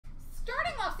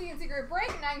CNC Group Break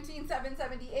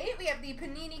 19778. We have the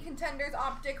Panini Contenders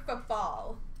Optic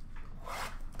Football.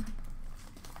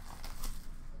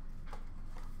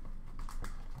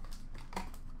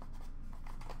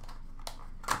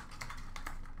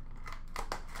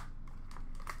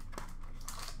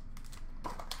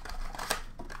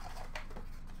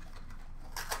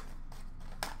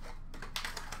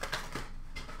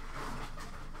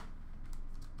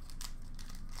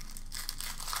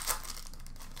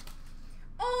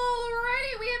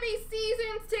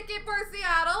 Ticket for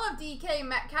Seattle of DK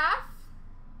Metcalf.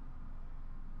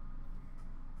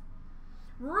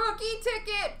 Rookie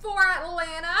ticket for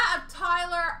Atlanta of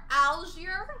Tyler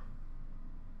Algier.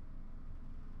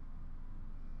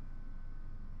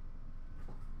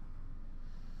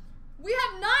 We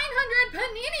have 900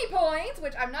 Panini points,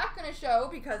 which I'm not going to show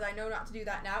because I know not to do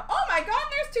that now. Oh my god,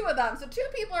 there's 2 of them. So 2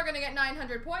 people are going to get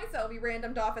 900 points. That will be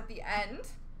randomed off at the end.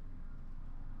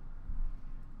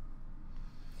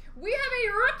 We have a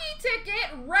rookie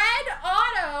ticket, red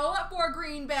auto for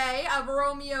Green Bay of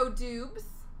Romeo Dubes.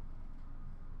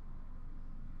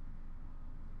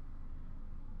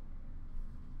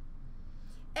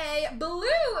 A blue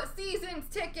seasons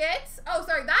ticket. Oh,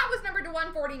 sorry, that was numbered to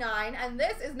 149, and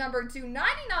this is numbered to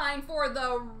 99 for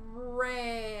the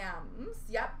Rams.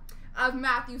 Yep, of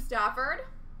Matthew Stafford.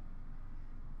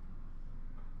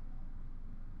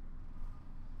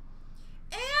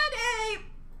 And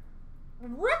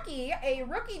a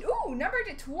rookie, ooh, number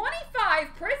to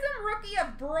 25, Prism rookie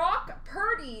of Brock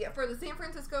Purdy for the San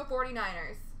Francisco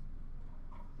 49ers.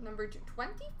 Number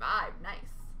 25, nice.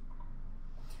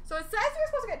 So it says you're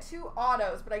supposed to get 2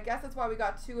 autos, but I guess that's why we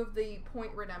got 2 of the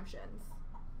point redemptions.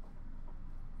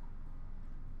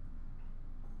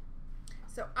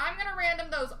 So I'm going to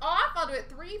random those off. I'll do it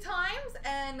 3 times,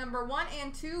 and number 1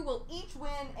 and 2 will each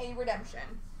win a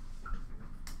redemption.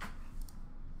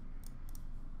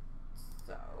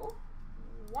 So,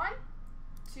 1,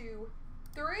 2,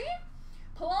 3.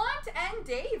 Plant and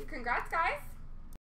Dave. Congrats, guys.